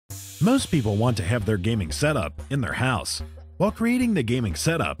Most people want to have their gaming setup in their house. While creating the gaming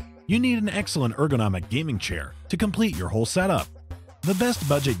setup, you need an excellent ergonomic gaming chair to complete your whole setup. The best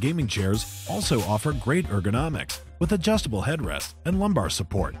budget gaming chairs also offer great ergonomics with adjustable headrest and lumbar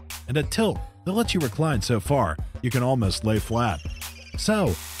support and a tilt that lets you recline so far you can almost lay flat. So,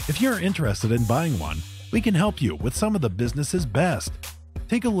 if you're interested in buying one, we can help you with some of the business's best.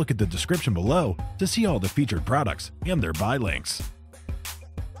 Take a look at the description below to see all the featured products and their buy links.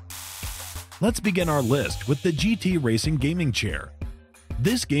 Let's begin our list with the GTRACING Gaming Chair.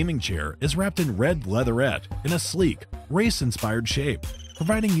 This gaming chair is wrapped in red leatherette in a sleek, race-inspired shape,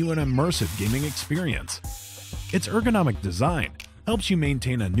 providing you an immersive gaming experience. Its ergonomic design helps you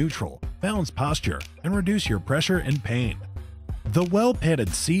maintain a neutral, balanced posture and reduce your pressure and pain. The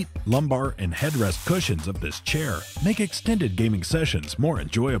well-padded seat, lumbar, and headrest cushions of this chair make extended gaming sessions more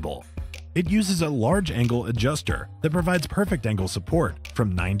enjoyable. It uses a large angle adjuster that provides perfect angle support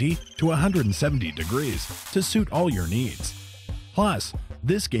from 90 to 170 degrees to suit all your needs. Plus,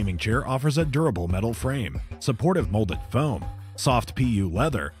 this gaming chair offers a durable metal frame, supportive molded foam, soft PU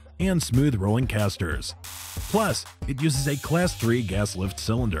leather, and smooth rolling casters. Plus, it uses a Class 3 gas lift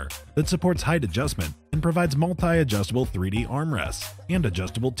cylinder that supports height adjustment and provides multi-adjustable 3D armrests and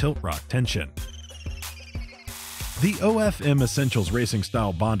adjustable tilt rock tension. The OFM Essentials Racing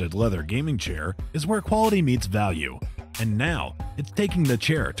Style Bonded Leather Gaming Chair is where quality meets value, and now it's taking the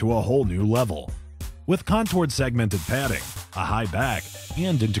chair to a whole new level. With contoured segmented padding, a high back,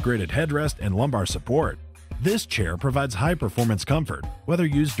 and integrated headrest and lumbar support, this chair provides high-performance comfort whether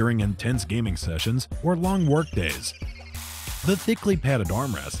used during intense gaming sessions or long work days. The thickly padded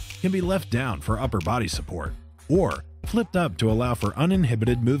armrest can be left down for upper body support, or flipped up to allow for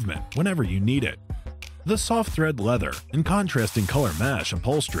uninhibited movement whenever you need it. The soft thread leather and contrasting color mesh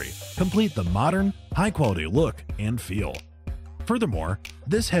upholstery complete the modern, high-quality look and feel. Furthermore,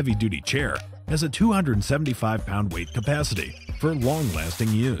 this heavy-duty chair has a 275-pound weight capacity for long-lasting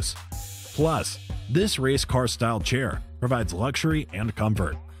use. Plus, this race car-style chair provides luxury and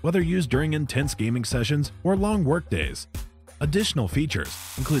comfort, whether used during intense gaming sessions or long work days. Additional features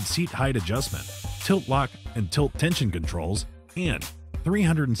include seat height adjustment, tilt lock and tilt tension controls, and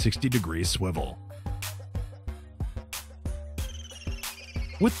 360-degree swivel.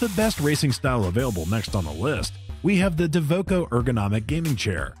 With the best racing style available next on the list, we have the DeVoco Ergonomic Gaming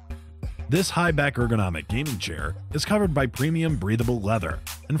Chair. This high-back ergonomic gaming chair is covered by premium breathable leather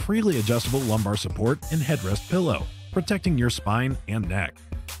and freely adjustable lumbar support and headrest pillow, protecting your spine and neck.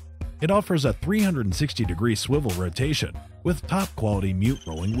 It offers a 360-degree swivel rotation with top-quality mute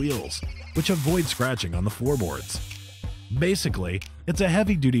rolling wheels, which avoid scratching on the floorboards. Basically, it's a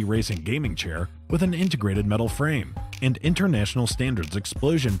heavy-duty racing gaming chair with an integrated metal frame and international standards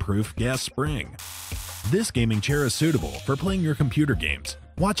explosion-proof gas spring. This gaming chair is suitable for playing your computer games,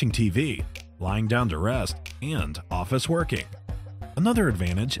 watching TV, lying down to rest, and office working. Another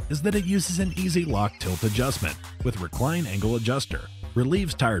advantage is that it uses an easy lock tilt adjustment with recline angle adjuster,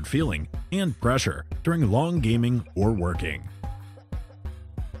 relieves tired feeling and pressure during long gaming or working.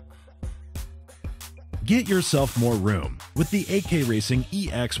 Get yourself more room with the AK Racing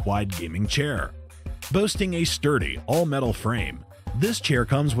EX Wide Gaming Chair. Boasting a sturdy, all-metal frame, this chair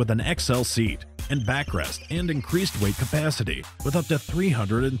comes with an XL seat and backrest and increased weight capacity with up to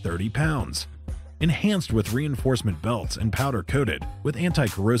 330 pounds. Enhanced with reinforcement belts and powder-coated with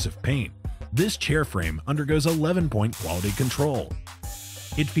anti-corrosive paint, this chair frame undergoes 11-point quality control.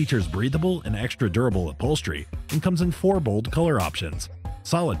 It features breathable and extra durable upholstery and comes in 4 bold color options: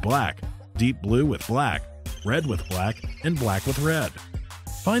 solid black, deep blue with black, red with black, and black with red.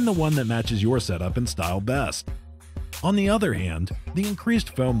 Find the one that matches your setup and style best. On the other hand, the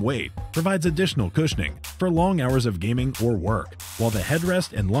increased foam weight provides additional cushioning for long hours of gaming or work, while the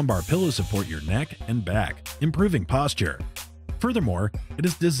headrest and lumbar pillow support your neck and back, improving posture. Furthermore, it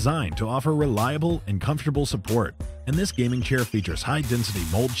is designed to offer reliable and comfortable support, and this gaming chair features high-density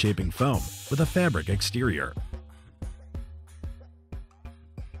mold-shaping foam with a fabric exterior.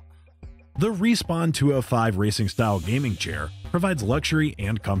 The Respawn 205 Racing Style Gaming Chair provides luxury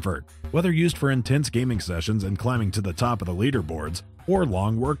and comfort, whether used for intense gaming sessions and climbing to the top of the leaderboards or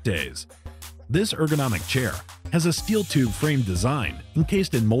long work days. This ergonomic chair has a steel tube frame design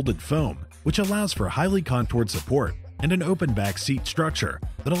encased in molded foam, which allows for highly contoured support and an open back seat structure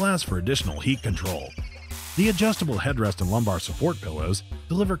that allows for additional heat control. The adjustable headrest and lumbar support pillows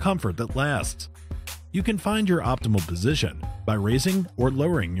deliver comfort that lasts. You can find your optimal position by raising or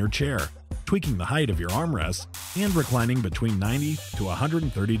lowering your chair, tweaking the height of your armrests, and reclining between 90 to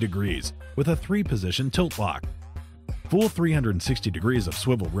 130 degrees with a 3-position tilt lock. Full 360 degrees of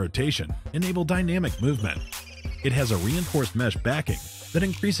swivel rotation enable dynamic movement. It has a reinforced mesh backing that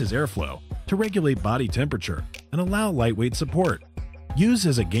increases airflow to regulate body temperature and allow lightweight support. Use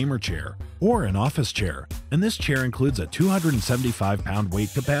as a gamer chair or an office chair, and this chair includes a 275-pound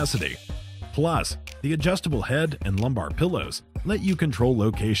weight capacity. Plus, the adjustable head and lumbar pillows let you control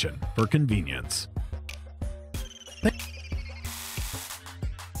location for convenience.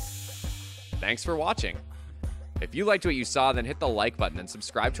 Thanks for watching. If you liked what you saw, then hit the like button and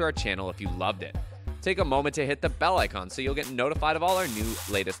subscribe to our channel if you loved it. Take a moment to hit the bell icon so you'll get notified of all our new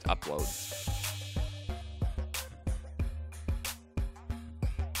latest uploads.